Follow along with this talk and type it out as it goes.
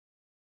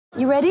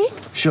You ready?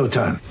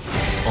 Showtime.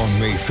 On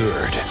May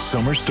 3rd,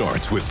 summer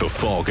starts with The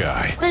Fall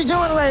Guy. Let's do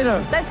it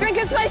later. Let's drink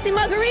a spicy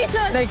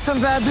margarita. Make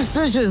some bad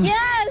decisions.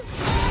 Yes!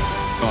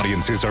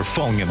 Audiences are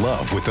falling in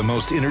love with the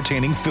most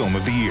entertaining film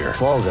of the year.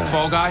 Fall Guy.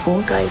 Fall Guy?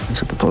 Fall Guy.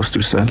 That's what the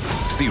poster said.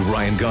 See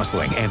Ryan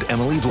Gosling and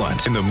Emily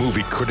Blunt in the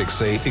movie critics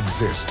say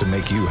exists to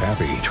make you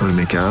happy. Trying to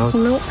make it out?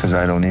 Nope. Because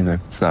I don't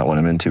either. It's not what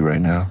I'm into right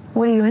now.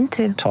 What are you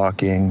into?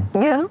 Talking.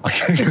 Yeah.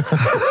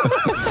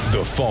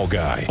 The Fall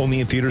Guy.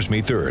 Only in theaters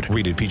May 3rd.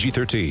 Rated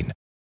PG-13.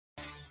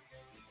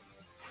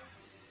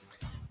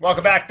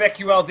 Welcome back,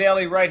 BetQL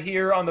Daily, right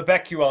here on the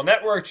BetQL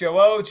Network. Joe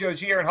O, Joe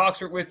G, Aaron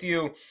Hawksworth with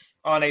you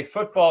on a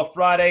Football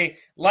Friday.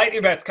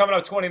 Lightning bets coming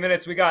up 20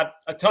 minutes. We got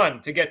a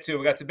ton to get to.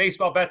 We got some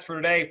baseball bets for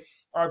today,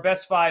 our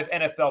best 5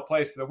 NFL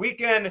plays for the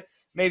weekend,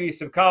 maybe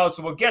some college.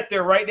 So we'll get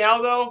there right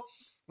now, though.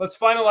 Let's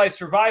finalize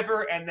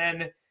Survivor and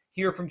then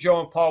hear from Joe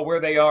and Paul where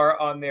they are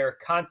on their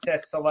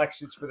contest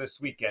selections for this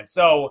weekend.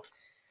 So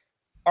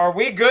are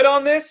we good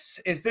on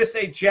this? Is this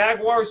a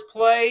Jaguars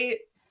play?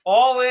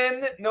 All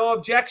in, no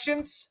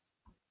objections?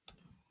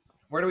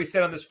 Where do we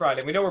sit on this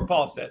Friday? We know where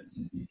Paul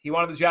sits. He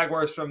wanted the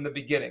Jaguars from the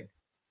beginning.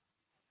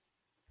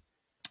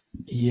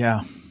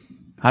 Yeah.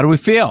 How do we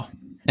feel?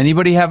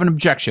 Anybody have an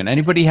objection?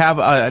 Anybody have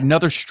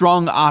another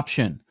strong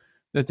option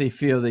that they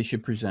feel they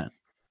should present?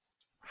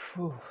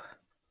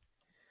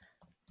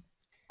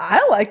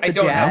 I like the I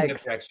don't have an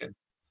Jags. objection.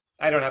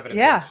 I don't have an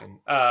Yeah. objection.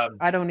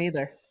 I don't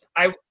either.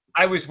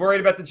 I was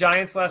worried about the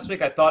Giants last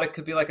week. I thought it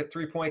could be like a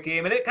 3-point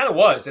game, and it kind of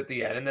was at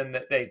the end, and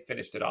then they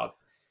finished it off.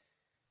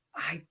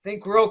 I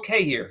think we're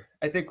okay here.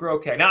 I think we're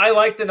okay. Now, I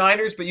like the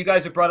Niners, but you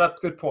guys have brought up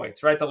good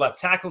points, right? The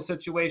left tackle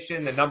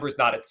situation, the number's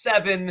not at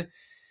 7,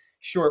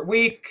 short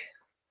week.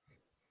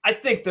 I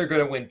think they're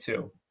going to win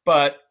too,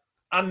 but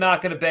I'm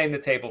not going to bang the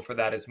table for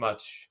that as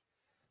much.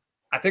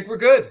 I think we're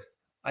good.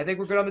 I think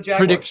we're good on the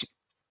Jaguars.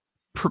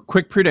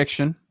 Quick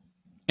prediction,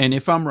 and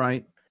if I'm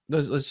right,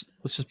 let's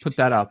just put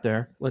that out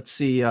there. Let's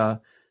see how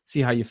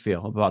you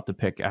feel about the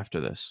pick after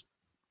this.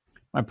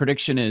 My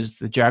prediction is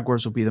the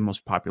Jaguars will be the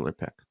most popular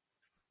pick.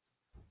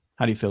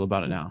 How do you feel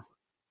about it now?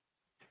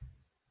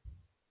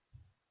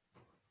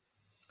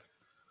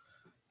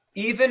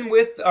 Even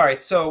with all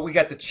right, so we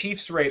got the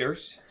Chiefs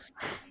Raiders.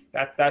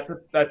 That's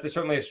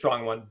certainly a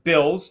strong one.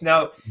 Bills.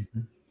 Now,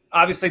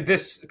 obviously,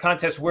 this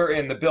contest we're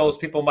in, the Bills,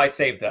 people might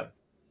save them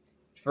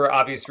for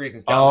obvious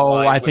reasons. Down the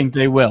line I think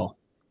they will.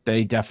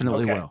 They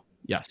definitely Okay. will.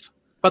 Yes.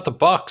 But the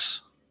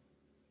Bucks.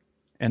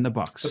 And the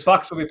Bucks. The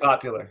Bucks will be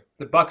popular.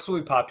 The Bucks will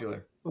be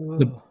popular.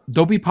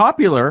 They'll be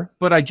popular,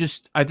 but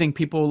I think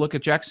people will look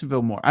at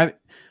Jacksonville more.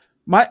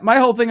 My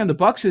whole thing on the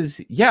Bucks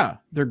is, yeah,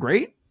 they're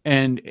great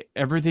and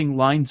everything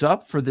lines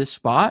up for this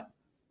spot,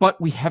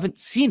 but we haven't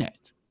seen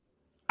it.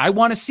 I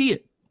want to see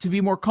it to be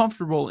more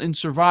comfortable in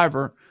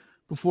Survivor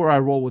before I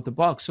roll with the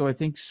Bucks. So I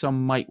think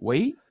some might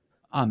wait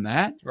on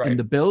that. Right. And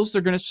the Bills,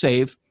 they're going to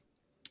save.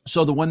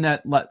 So the one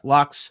that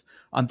locks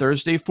on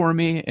Thursday for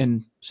me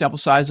and sample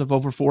size of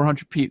over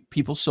 400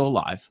 people still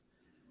alive,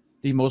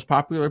 the most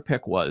popular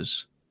pick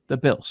was the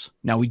Bills.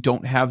 Now we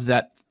don't have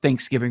that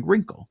Thanksgiving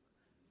wrinkle.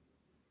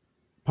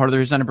 Part of the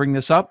reason I bring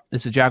this up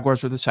is the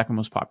Jaguars were the second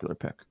most popular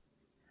pick.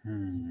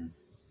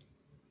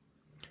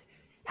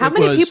 How It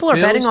many was people are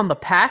Bills, betting on the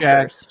Packers?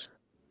 Jags.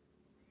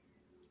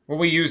 Well,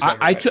 we use them.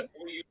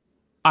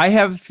 I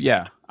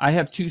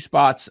have 2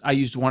 spots. I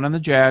used one on the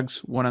Jags,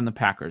 one on the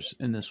Packers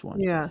in this one.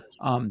 Yeah.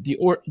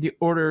 The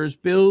order is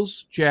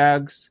Bills,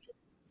 Jags,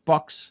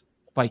 Bucks,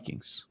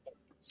 Vikings.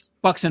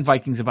 Bucks and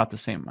Vikings about the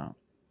same amount.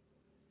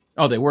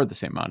 Oh, they were the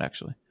same amount,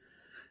 actually.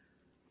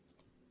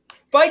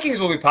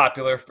 Vikings will be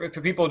popular for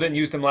people who didn't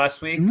use them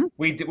last week. Mm-hmm.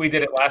 We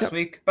did it last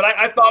week, but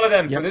I thought of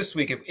them for Yep. this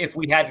week if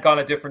we had gone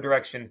a different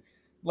direction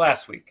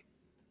last week.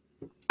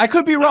 I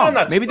could be wrong.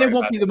 not too Maybe they worried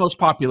won't about be it. the most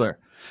popular.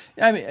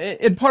 I mean,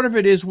 and part of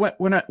it is when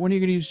are you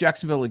going to use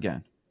Jacksonville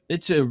again?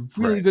 It's a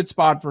really Right. good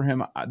spot for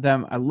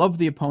them. I love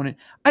the opponent.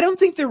 I don't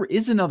think there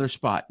is another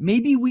spot.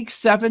 Maybe week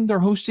 7 they're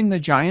hosting the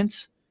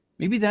Giants.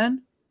 Maybe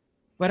then.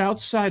 But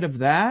outside of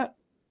that,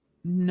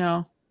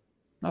 no,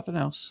 nothing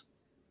else.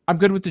 I'm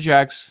good with the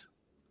Jags.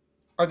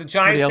 Are the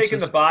Giants Everybody taking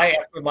else the bye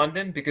after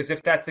London? Because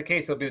if that's the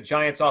case, it'll be the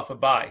Giants off a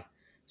bye.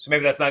 So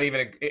maybe that's not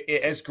even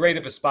as great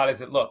of a spot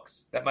as it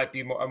looks. That might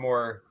be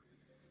more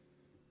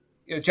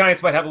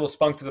Giants might have a little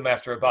spunk to them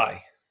after a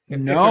bye.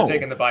 If they're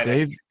taking the bye.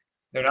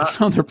 They're not.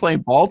 No, they're playing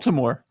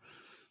Baltimore.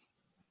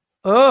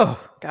 Oh,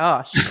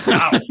 gosh.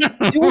 Wow.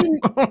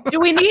 Do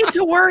we need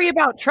to worry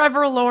about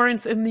Trevor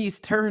Lawrence and these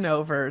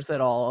turnovers at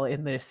all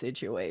in this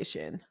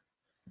situation?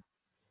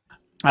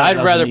 I'd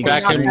rather Eagles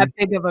back Not him. that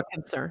big of a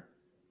concern.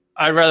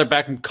 I'd rather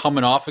back him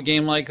coming off a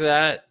game like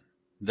that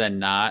than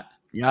not.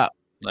 Yeah.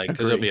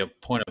 Because it'll be a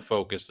point of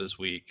focus this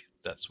week,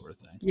 that sort of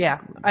thing. Yeah,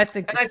 I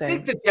think And the I same.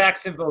 think the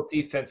Jacksonville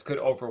defense could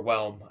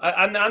overwhelm.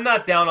 I'm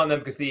not down on them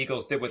because the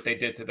Eagles did what they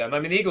did to them. I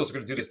mean, the Eagles are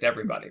going to do this to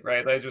everybody,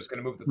 right? They're just going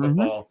to move the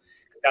football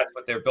because that's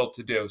what they're built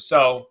to do.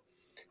 So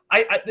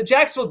the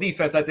Jacksonville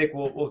defense, I think,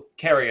 will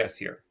carry us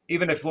here.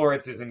 Even if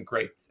Lawrence isn't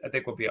great, I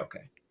think we'll be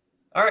okay.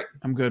 All right.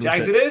 I'm good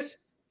Jags with it is?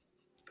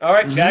 All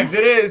right, Jags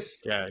it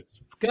is. Yeah.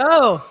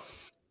 Go.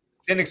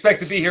 Didn't expect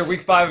to be here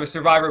week 5 of a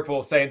Survivor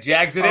Pool saying,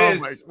 Jags it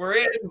is. We're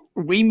in.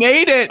 We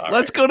made it.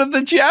 Let's go to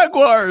the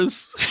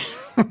Jaguars.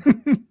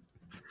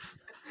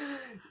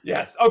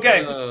 Yes.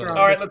 Okay. All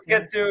right. Let's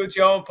get to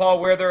Joe and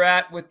Paul where they're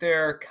at with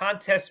their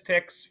contest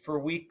picks for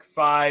week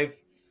 5.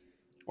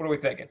 What are we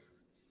thinking?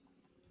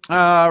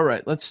 All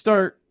right. Let's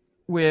start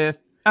with,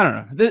 I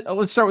don't know.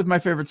 Let's start with my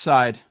favorite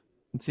side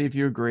and see if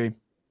you agree.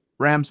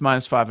 Rams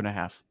minus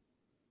 5.5.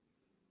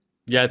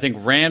 Yeah, I think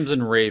Rams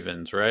and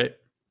Ravens, right?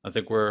 I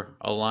think we're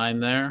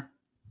aligned there.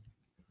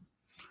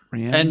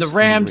 And the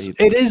Rams,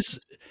 it is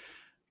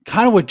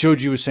kind of what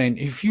Joji was saying.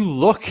 If you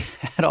look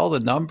at all the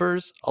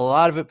numbers, a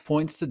lot of it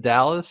points to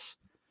Dallas.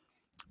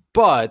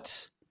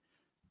 But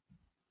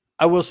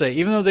I will say,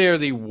 even though they are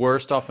the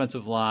worst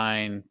offensive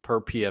line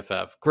per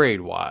PFF,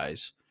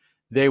 grade-wise,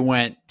 they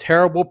went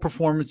terrible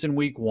performance in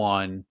week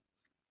 1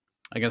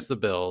 against the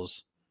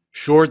Bills,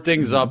 shored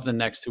things up the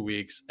next 2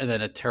 weeks, and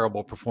then a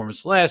terrible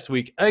performance last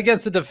week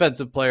against the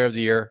Defensive Player of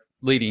the Year,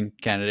 leading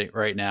candidate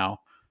right now.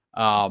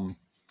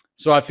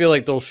 So I feel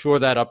like they'll shore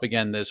that up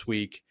again this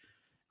week.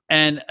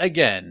 And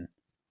again,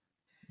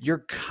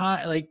 you're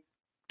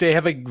they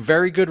have a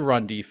very good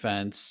run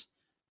defense.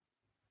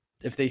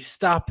 If they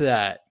stop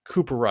that,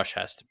 Cooper Rush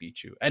has to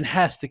beat you and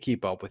has to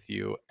keep up with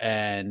you.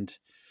 And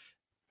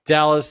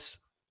Dallas,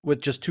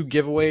 with just 2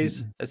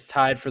 giveaways, is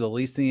tied for the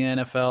least in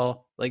the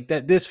NFL. Like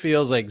that, this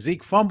feels like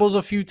Zeke fumbles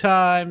a few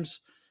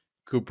times,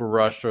 Cooper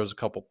Rush throws a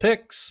couple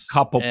picks,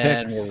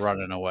 and we're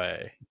running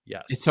away.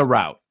 Yes, it's a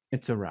rout.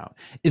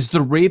 Is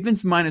the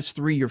Ravens minus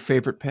 3 your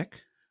favorite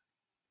pick?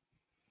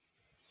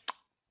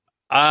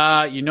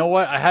 You know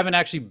what? I haven't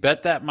actually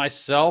bet that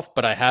myself,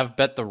 but I have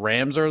bet the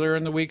Rams earlier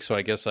in the week, so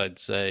I guess I'd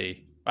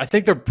say I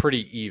think they're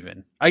pretty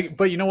even.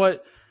 But you know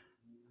what?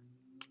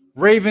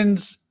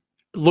 Ravens,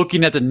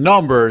 looking at the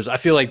numbers, I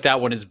feel like that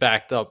one is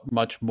backed up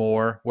much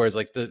more. Whereas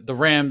like the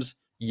Rams,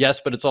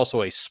 yes, but it's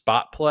also a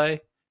spot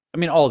play. I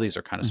mean, all these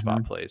are kind of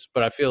spot plays,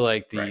 but I feel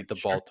like the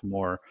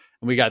Baltimore,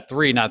 and we got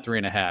 3, not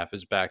 3.5,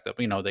 is backed up.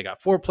 You know, they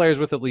got 4 players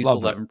with at least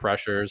 11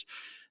 pressures.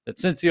 That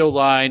Cincy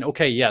line,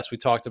 okay, yes, we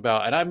talked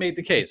about, and I made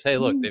the case. Hey,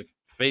 look, they've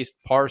faced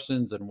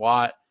Parsons and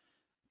Watt,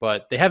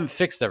 but they haven't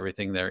fixed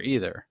everything there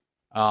either.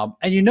 And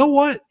you know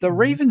what? The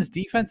Ravens'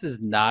 defense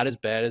is not as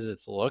bad as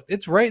it's looked.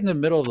 It's right in the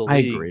middle of the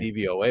league,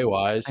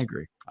 DVOA-wise. I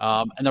agree.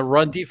 And the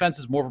run defense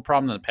is more of a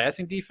problem than the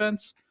passing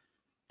defense,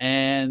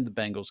 and the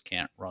Bengals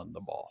can't run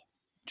the ball.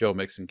 Joe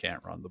Mixon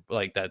can't run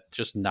that,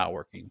 just not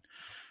working.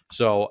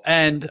 So,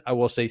 and I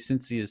will say,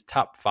 since he is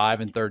top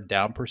 5 in third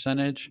down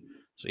percentage,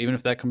 so even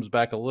if that comes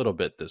back a little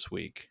bit this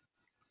week,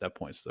 that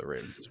points to the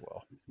Ravens as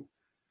well.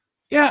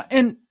 Yeah,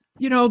 and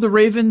you know the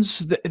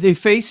Ravens, they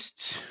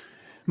faced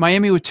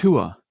Miami with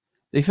Tua.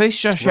 They faced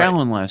Josh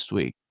Allen last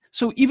week.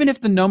 So even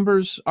if the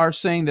numbers are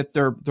saying that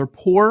they're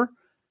poor,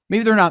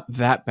 maybe they're not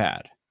that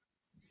bad.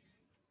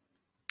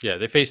 Yeah,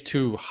 they face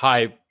 2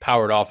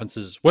 high-powered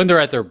offenses. When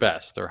they're at their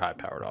best, they're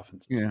high-powered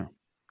offenses. Yeah.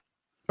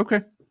 Okay,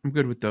 I'm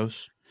good with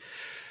those.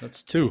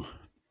 That's 2.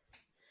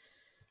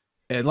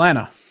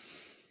 Atlanta.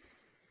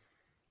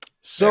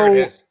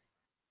 So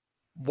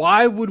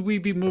why would we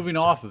be moving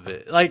off of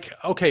it? Like,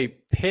 okay,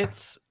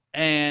 Pitts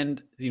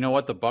and you know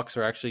what? The Bucs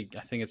are actually,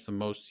 I think it's the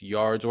most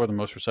yards or the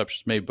most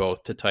receptions, maybe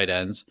both, to tight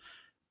ends.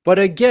 But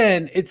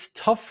again, it's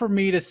tough for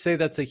me to say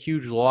that's a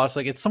huge loss.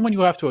 Like, it's someone you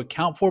have to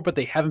account for, but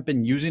they haven't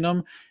been using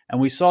them. And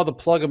we saw the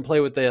plug and play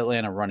with the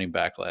Atlanta running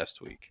back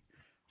last week.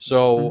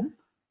 So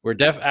we're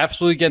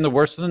absolutely getting the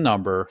worst of the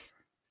number.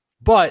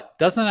 But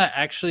doesn't that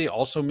actually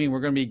also mean we're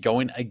going to be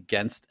going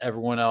against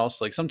everyone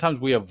else? Like, sometimes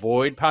we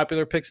avoid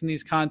popular picks in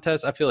these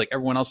contests. I feel like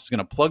everyone else is going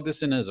to plug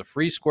this in as a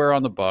free square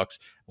on the Bucs.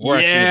 We're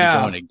actually going to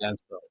be going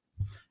against them.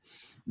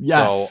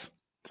 Yes. So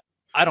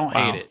I don't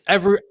hate it.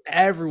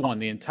 Everyone,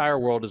 the entire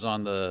world is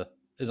on the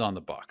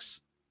Bucs.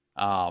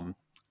 And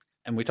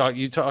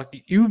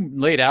you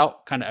laid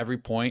out kind of every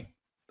point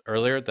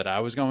earlier that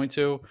I was going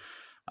to.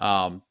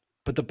 But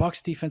the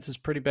Bucs defense is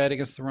pretty bad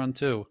against the run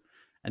too.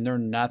 And they're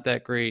not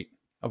that great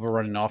of a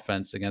running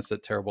offense against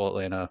that terrible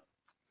Atlanta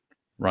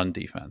run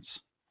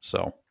defense.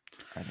 So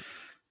I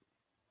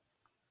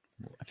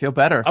feel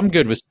better. I'm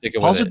good with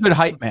sticking with it. Paul's a good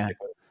hype man.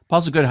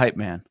 Paul's a good hype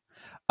man.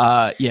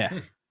 Yeah.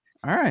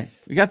 All right.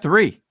 We got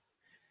 3.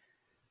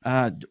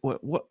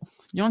 What why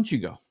don't you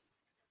go?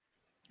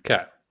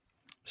 Okay.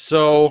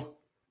 So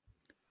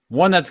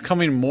one that's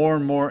coming more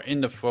and more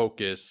into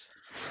focus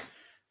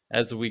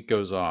as the week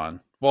goes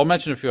on. Well, I'll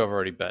mention a few I've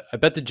already bet. I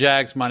bet the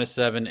Jags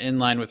 -7 in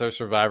line with our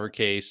survivor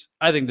case.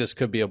 I think this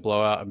could be a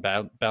blowout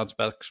and bounce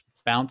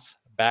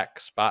back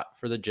spot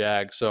for the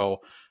Jags. So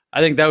I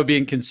think that would be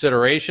in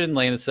consideration,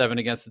 laying the 7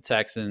 against the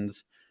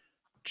Texans.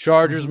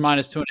 Chargers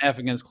 -2.5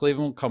 against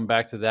Cleveland. We'll come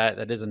back to that.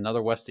 That is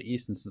another west to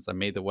east. And since I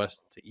made the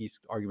west to east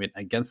argument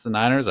against the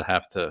Niners, I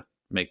have to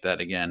make that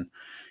again,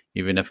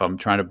 even if I'm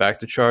trying to back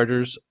the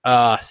Chargers.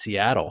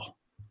 Seattle.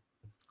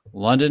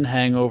 London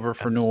hangover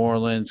for New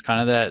Orleans,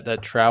 kind of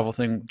that travel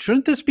thing.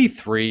 Shouldn't this be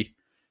 3?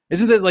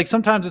 Isn't it like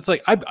sometimes it's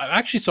like I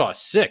actually saw a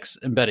 6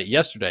 and bet it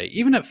yesterday,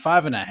 even at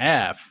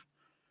 5.5.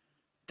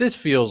 this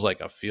feels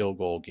like a field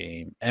goal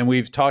game. And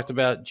we've talked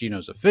about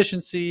Geno's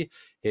efficiency,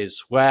 his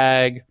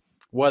swag,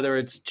 whether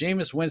it's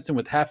Jameis Winston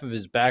with half of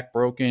his back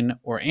broken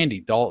or Andy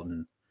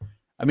Dalton.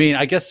 I mean,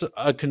 I guess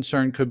a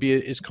concern could be,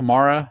 is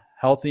Kamara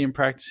healthy and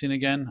practicing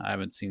again? I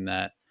haven't seen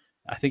that.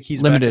 I think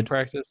he's limited back in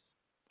practice.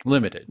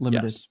 Limited.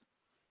 Yes.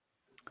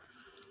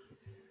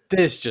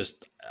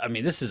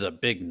 This is a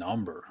big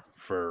number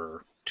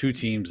for two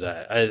teams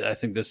that I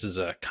think this is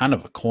a kind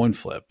of a coin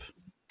flip.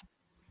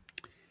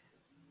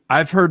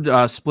 I've heard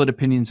split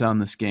opinions on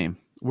this game.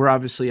 We're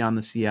obviously on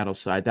the Seattle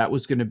side. That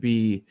was going to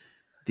be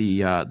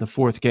the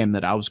fourth game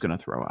that I was going to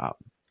throw out.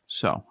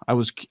 So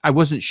I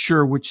wasn't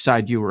sure which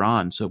side you were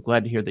on. So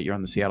glad to hear that you're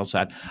on the Seattle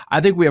side. I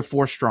think we have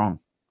 4 strong,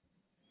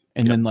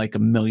 and then like a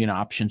million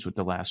options with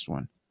the last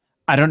one.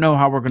 I don't know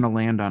how we're going to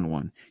land on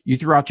one. You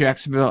threw out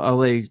Jacksonville,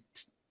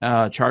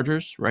 LA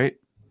Chargers, right?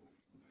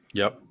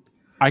 Yep.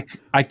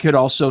 I could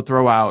also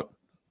throw out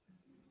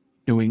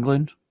New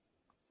England,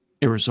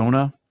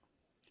 Arizona,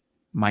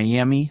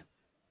 Miami.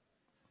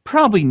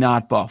 Probably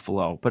not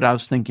Buffalo, but I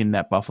was thinking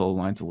that Buffalo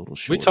line's a little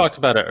short. We talked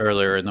about it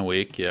earlier in the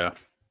week, yeah.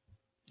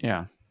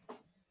 Yeah.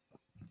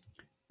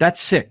 That's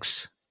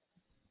 6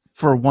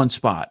 for one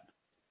spot.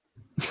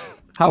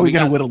 How are we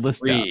going to whittle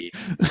this down?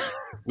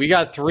 We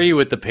got 3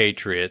 with the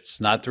Patriots,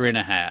 not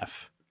 3.5.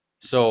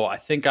 So I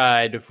think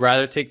I'd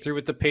rather take 3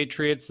 with the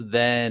Patriots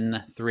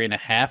than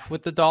 3.5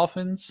 with the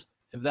Dolphins,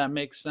 if that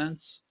makes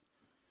sense.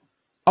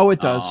 Oh, it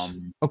does.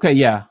 Okay,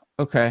 yeah.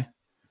 Okay.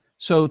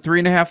 So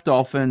 3.5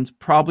 Dolphins,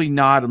 probably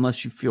not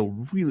unless you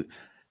feel really...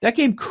 That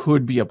game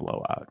could be a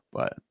blowout,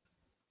 but...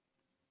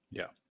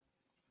 Yeah.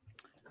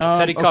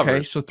 Teddy covers.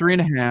 Okay, so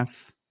 3.5.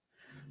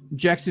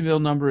 Jacksonville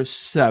number is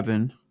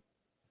 7.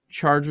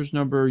 Chargers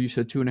number, you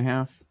said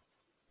 2.5?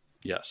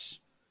 Yes.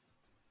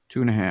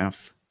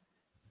 2.5.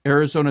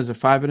 Arizona's a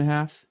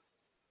 5.5?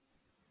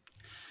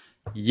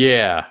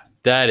 Yeah,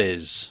 that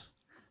is...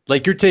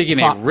 Like you're taking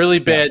a really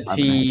bad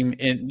team,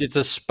 and it's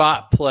a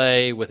spot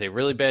play with a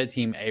really bad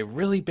team, a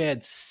really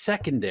bad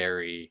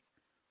secondary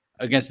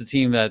against a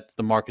team that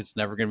the market's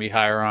never going to be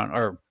higher on.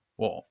 Or,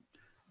 well,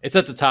 it's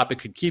at the top. It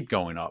could keep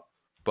going up,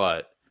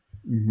 but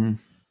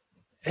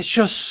it's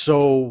just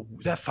so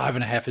that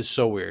 5.5 is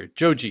so weird.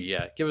 Joe G,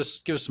 yeah, give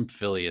us some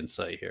Philly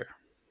insight here.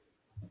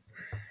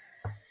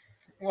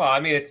 Well,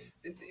 I mean, as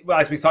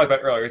we talked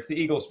about earlier, it's the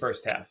Eagles'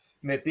 first half.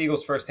 I mean, it's the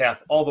Eagles' first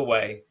half all the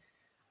way.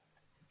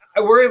 I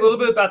worry a little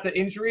bit about the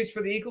injuries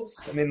for the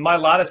Eagles. I mean,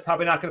 Mailata is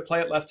probably not going to play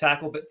at left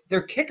tackle, but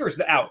their kicker's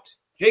out.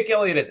 Jake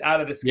Elliott is out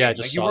of this game.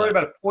 Yeah, you worry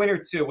about a point or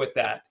two with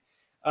that.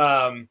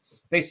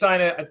 They sign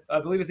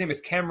I believe his name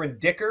is Cameron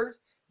Dicker.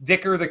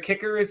 Dicker the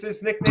kicker is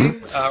his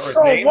nickname, or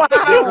his name. Wow.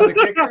 Dicker the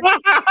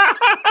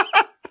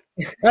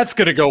kicker. That's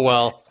going to go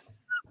well.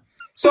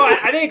 So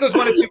I think it goes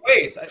one of two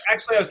ways.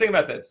 Actually, I was thinking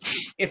about this.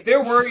 If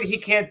they're worried he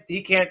can't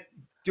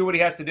do what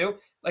he has to do,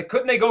 like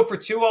couldn't they go for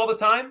 2 all the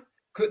time?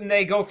 Couldn't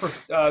they go for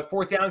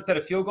 4th down instead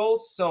of field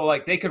goals? So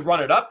like they could run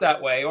it up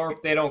that way, or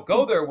if they don't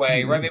go their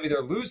way, right? Maybe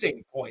they're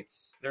losing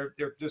points. They're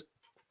just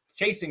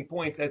chasing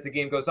points as the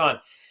game goes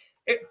on.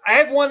 I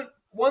have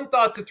one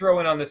thought to throw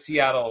in on the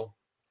Seattle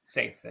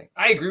Saints thing.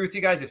 I agree with you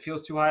guys. It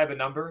feels too high of a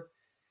number.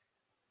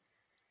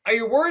 Are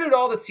you worried at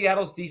all that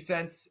Seattle's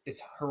defense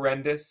is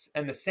horrendous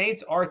and the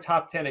Saints are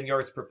top 10 in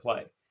yards per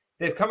play?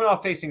 They've come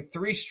off facing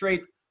 3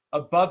 straight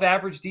above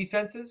average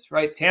defenses,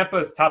 right?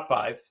 Tampa's top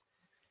 5.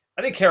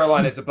 I think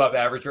Carolina is above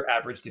average or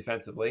average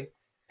defensively.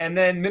 And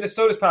then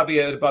Minnesota's probably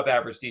an above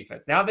average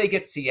defense. Now they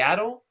get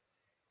Seattle.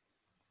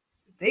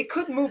 They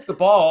could move the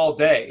ball all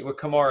day with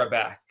Kamara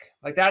back.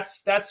 Like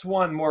that's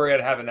one more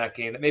to have in that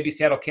game, that maybe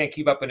Seattle can't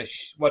keep up in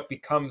what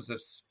becomes a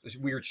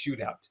weird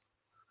shootout.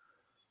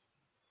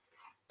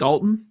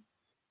 Dalton?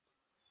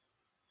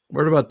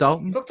 What about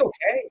Dalton? He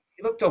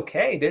looked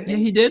okay, didn't he? Yeah,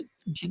 he did.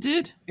 He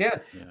did. Yeah.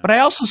 But I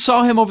also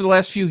saw him over the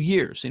last few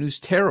years, and he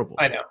was terrible.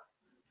 I know.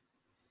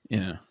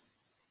 Yeah.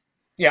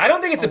 Yeah, I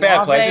don't think it's a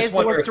bad play. I just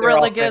wonder if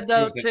really good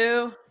though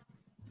too.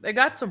 They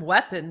got some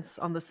weapons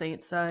on the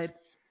Saints side.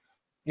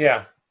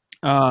 Yeah.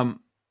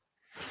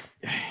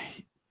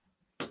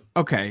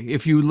 Okay,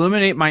 if you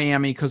eliminate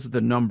Miami because of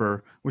the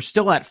number, we're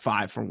still at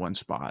 5 for one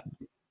spot.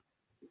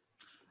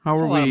 How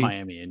are we? A lot of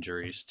Miami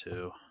injuries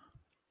too.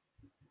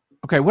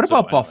 Okay, what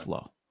about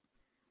Buffalo?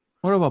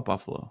 What about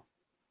Buffalo?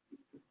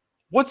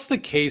 What's the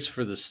case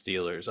for the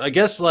Steelers? I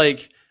guess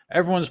like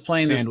everyone's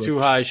playing this too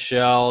high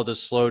shell to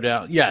slow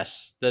down.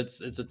 Yes,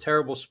 it's a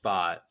terrible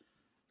spot.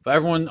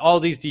 But all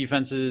these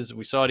defenses,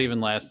 we saw it even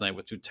last night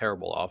with 2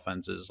 terrible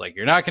offenses. Like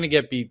you're not going to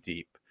get beat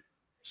deep.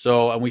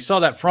 So, and we saw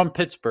that from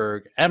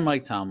Pittsburgh and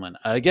Mike Tomlin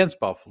against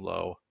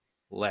Buffalo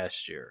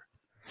last year.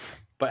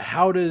 But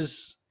how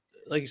does,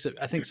 like you said,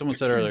 I think someone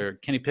said earlier,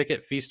 Kenny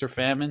Pickett, feast or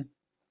famine?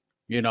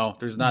 You know,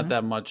 there's not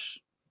that much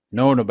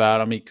known about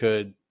him. He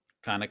could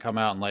kind of come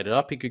out and light it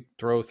up. He could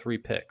throw 3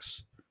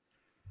 picks.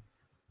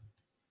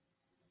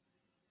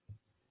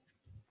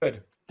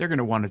 Good. They're going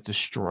to want to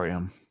destroy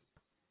him.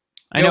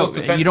 I know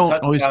you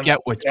don't always get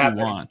what you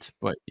want,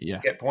 but yeah.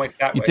 Get points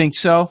that way. You think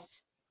so?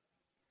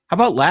 How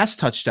about last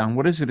touchdown?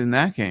 What is it in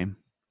that game?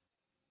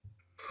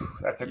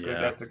 That's a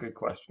good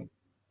question.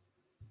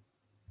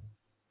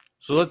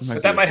 So let's.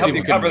 But that might help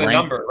you cover the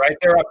number, right?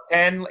 They're up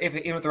 10.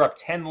 Even if they're up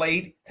 10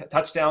 late,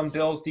 touchdown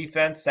Bills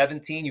defense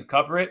 17, you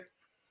cover it.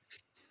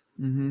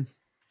 Mm-hmm.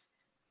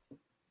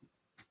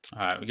 All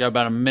right, we got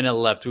about a minute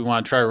left. We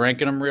want to try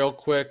ranking them real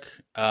quick.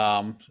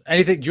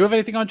 Anything? Do you have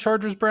anything on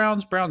Chargers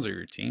Browns? Browns are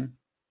your team.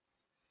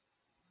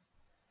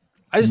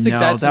 I just think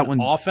that's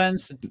an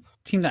offense. A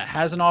team that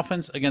has an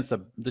offense against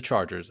the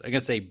Chargers,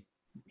 against a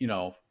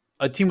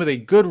team with a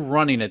good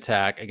running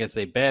attack against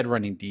a bad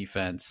running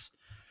defense.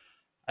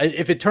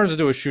 If it turns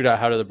into a shootout,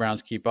 how do the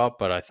Browns keep up?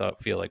 But I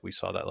feel like we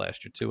saw that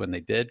last year too, and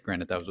they did.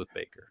 Granted, that was with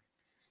Baker.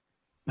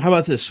 How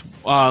about this?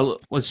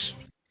 Let's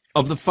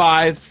of the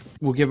 5,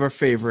 we'll give our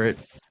favorite.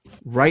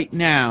 Right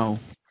now,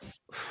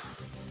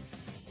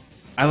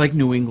 I like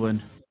New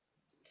England.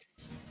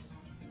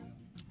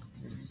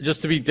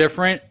 Just to be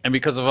different, and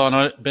because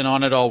I've been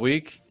on it all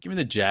week, give me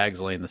the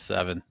Jags laying the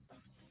 7.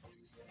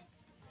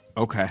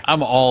 Okay.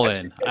 I'm all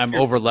in. I'm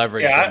over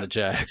leveraged on the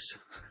Jags.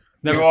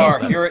 You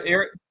are.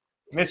 You're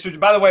Mr.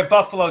 By the way,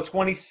 Buffalo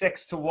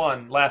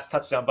 26-1 last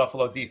touchdown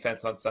Buffalo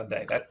defense on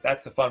Sunday.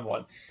 That's a fun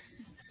one.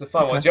 It's a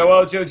fun one. Joe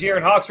O, Joe Gier,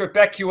 and Hawksworth,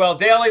 BetQL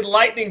Daily.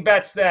 Lightning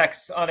bets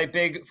next on a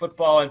big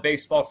football and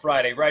baseball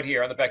Friday right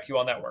here on the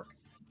BetQL Network.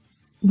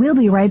 We'll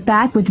be right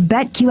back with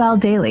BetQL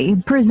Daily,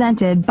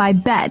 presented by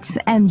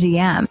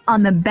BetMGM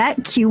on the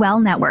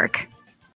BetQL Network.